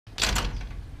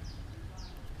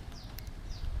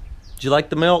Did you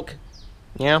like the milk?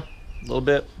 Yeah, a little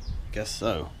bit. Guess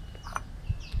so.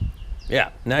 Yeah,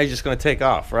 now you're just gonna take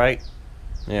off, right?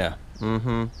 Yeah,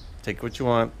 Take what you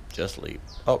want, just leave.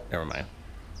 Oh, never mind.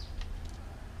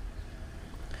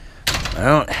 I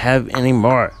don't have any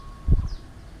more.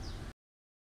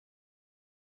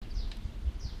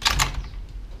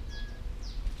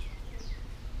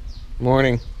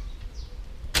 Morning.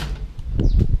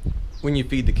 When you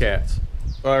feed the cats,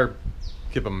 or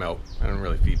give them milk. I don't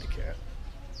really feed the cat.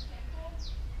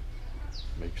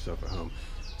 Make yourself at home.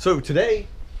 So today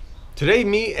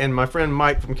me and my friend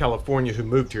Mike from California, who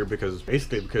moved here because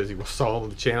he saw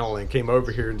the channel and came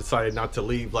over here and decided not to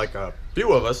leave like a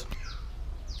few of us.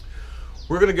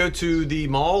 We're gonna go to the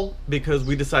mall because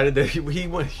we decided that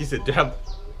he said, how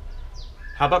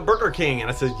about Burger King? And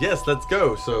I said, yes, let's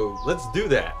go. So let's do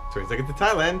that. So he's like, to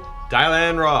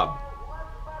Thailand Rob.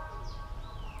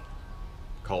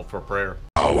 Call for prayer.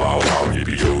 We're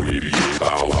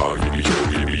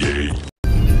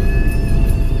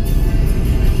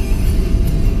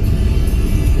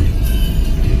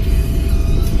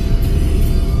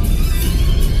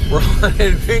on an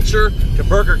adventure to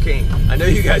Burger King. I know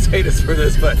you guys hate us for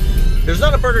this, but there's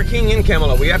not a Burger King in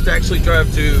Kamala. We have to actually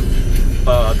drive to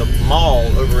the mall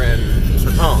over in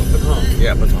Patong.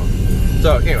 Yeah, Patong.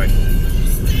 So anyway,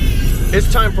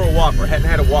 it's time for a Whopper. Hadn't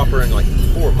had a Whopper in like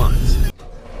 4 months.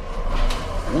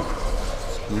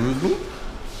 Excuse me?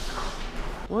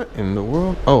 What in the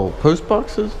world? Oh, post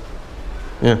boxes?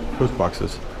 Yeah, post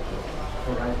boxes.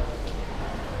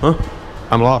 Huh?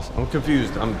 I'm lost. I'm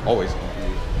confused. I'm always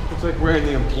confused. Looks like we're in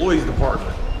the employees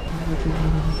department.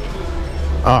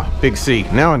 Ah, Big C.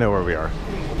 Now I know where we are.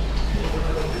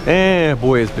 And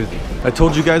boy, it's busy. I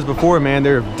told you guys before, man,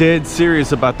 they're dead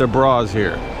serious about their bras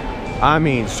here. I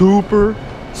mean, super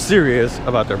serious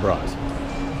about their bras.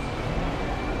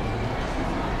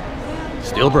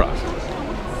 Steel bras.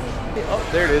 Oh,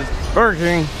 there it is. Burger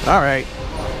King. All right.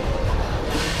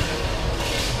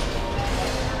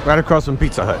 Right across from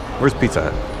Pizza Hut. Where's Pizza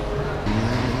Hut?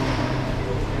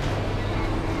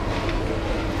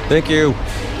 Thank you.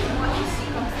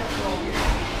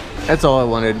 That's all I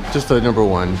wanted. Just the number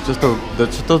one. Just the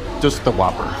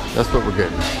Whopper. That's what we're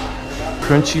getting.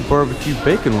 Crunchy barbecue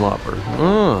bacon Whopper.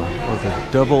 With a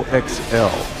double XL.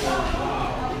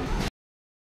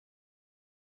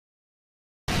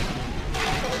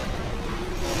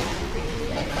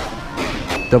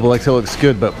 Double XL looks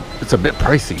good, but it's a bit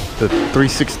pricey. The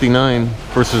 $3.69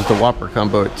 versus the Whopper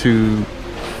combo at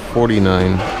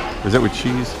 $2.49. Is that with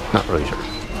cheese? Not really sure.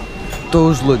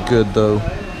 Those look good though.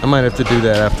 I might have to do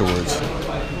that afterwards.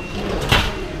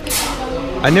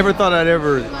 I never thought I'd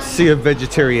ever see a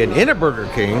vegetarian in a Burger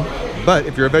King, but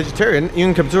if you're a vegetarian, you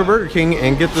can come to a Burger King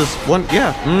and get this one.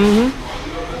 Yeah.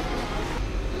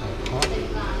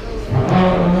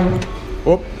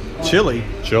 Oh, chili.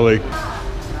 Chili.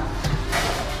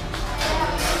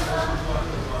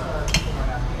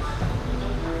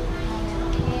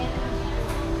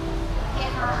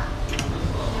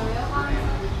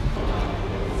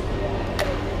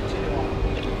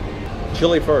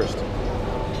 Chili first.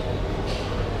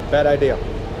 Bad idea.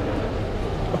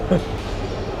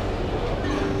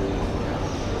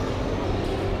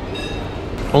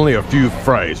 Only a few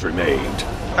fries remained.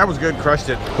 That was good, crushed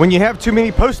it. When you have too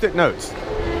many Post-it notes.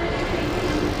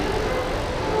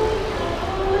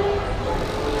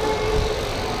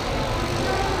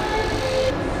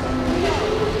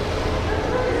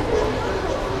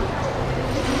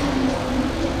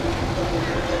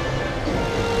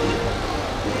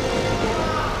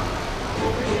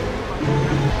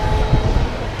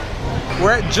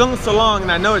 We're at Jungceylon,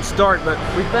 and I know it's dark, but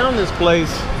we found this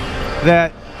place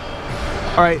that,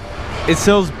 all right, it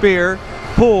sells beer,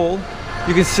 pool,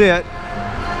 you can sit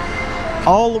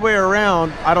all the way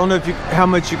around. I don't know if how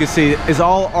much you can see. It's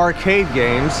all arcade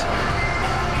games.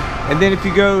 And then if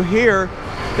you go here,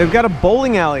 they've got a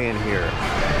bowling alley in here.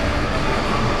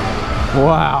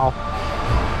 Wow.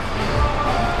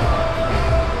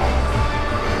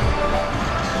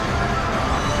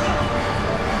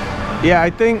 Yeah,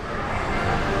 I think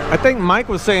Mike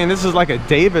was saying this is like a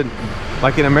Dave and,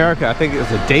 like in America, I think it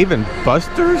was a Dave and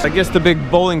Buster's. I guess the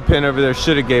big bowling pin over there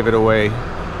should have gave it away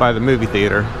by the movie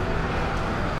theater.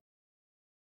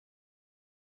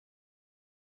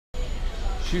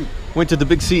 Shoot, went to the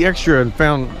Big C Extra and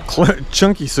found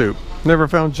chunky soup. Never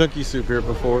found chunky soup here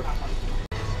before.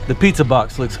 The pizza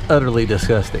box looks utterly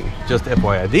disgusting, just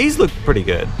FYI. These look pretty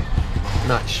good.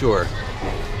 Not sure.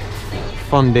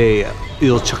 Fondue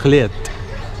au chocolat.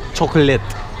 Chocolate.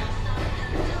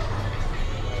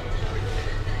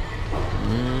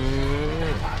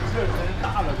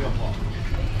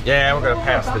 Yeah, we're gonna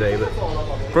pass today, but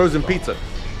frozen pizza.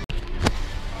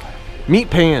 Meat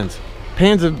pans.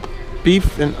 Pans of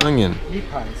beef and onion. Meat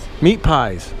pies. Meat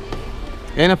pies.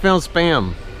 And I found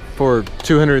Spam for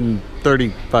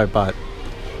 235 baht.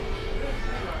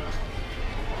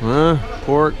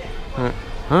 Pork.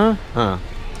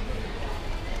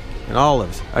 And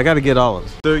olives. I gotta get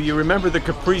olives. So you remember the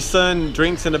Capri Sun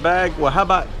drinks in a bag? Well, how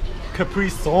about Capri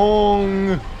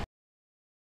Song?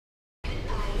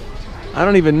 I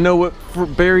don't even know what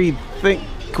berry thing.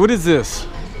 What is this?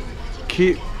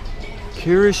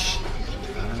 Kirish?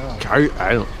 I don't know.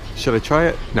 I don't. Should I try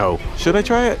it? No. Should I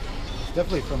try it? It's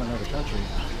definitely from another country.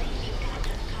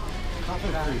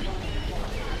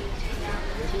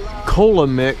 Cola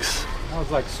mix. That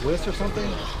was like Swiss or something?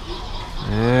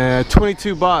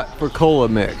 22 baht for cola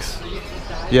mix.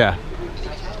 Yeah.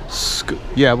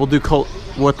 Yeah, we'll do cola.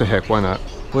 What the heck? Why not?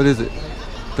 What is it?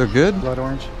 They're good? Blood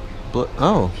orange.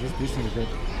 Oh. These things are good.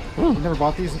 You never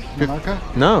bought these in America?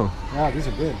 No. Yeah, these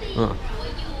are good.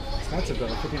 Expensive though,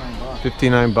 59 baht.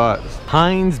 59 baht.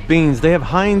 Heinz beans. They have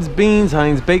Heinz beans,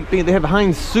 Heinz baked beans. They have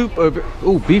Heinz soup over.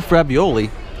 Ooh, beef ravioli.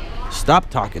 Stop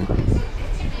talking.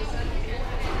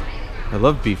 I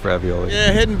love beef ravioli.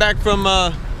 Yeah, heading back from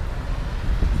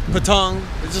Patong.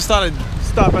 I just thought I'd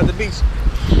stop at the beach.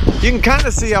 You can kind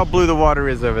of see how blue the water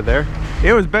is over there.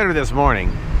 It was better this morning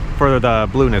for the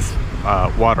blueness,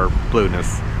 water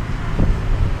blueness.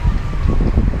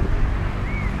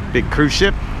 Big cruise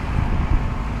ship.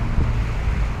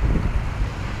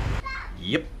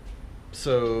 Yep.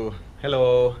 So,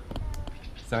 hello.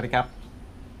 Sorry, Cap.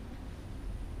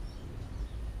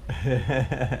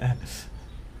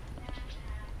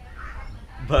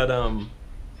 But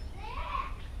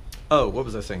oh, what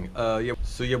was I saying? Yeah.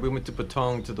 So yeah, we went to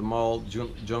Patong to the mall,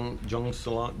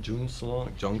 Jungceylon,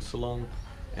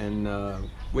 and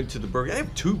went to the burger. They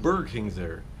have 2 Burger Kings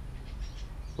there.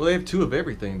 Well, they have 2 of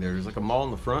everything there. There's like a mall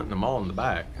in the front and a mall in the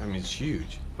back. I mean, it's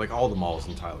huge. Like all the malls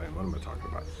in Thailand. What am I talking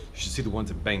about? You should see the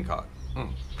ones in Bangkok.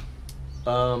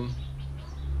 So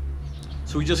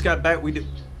we just got back.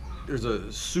 There's a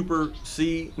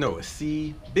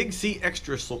Big C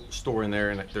extra store in there,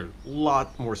 and there's a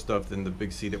lot more stuff than the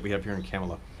Big C that we have here in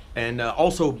Kamala. And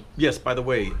also, yes, by the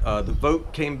way, the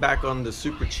vote came back on the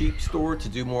super cheap store to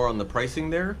do more on the pricing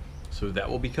there. So that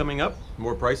will be coming up,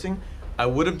 more pricing. I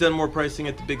would have done more pricing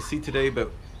at the Big C today,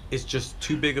 but it's just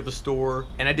too big of a store,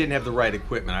 and I didn't have the right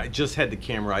equipment. I just had the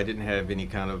camera. I didn't have any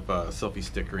kind of selfie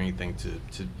stick or anything to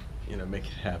you know, make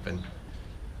it happen.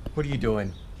 What are you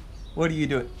doing? What are you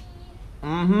doing?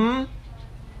 I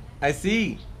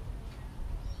see.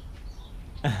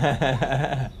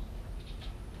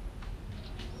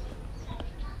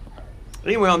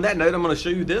 Anyway, on that note, I'm going to show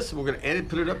you this. We're going to edit,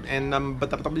 put it up, and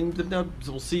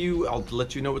we'll see you. I'll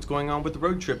let you know what's going on with the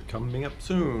road trip coming up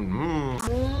soon.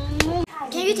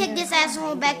 Can you take this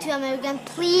asshole back to America,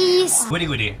 please? Goody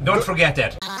goody, don't forget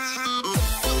that.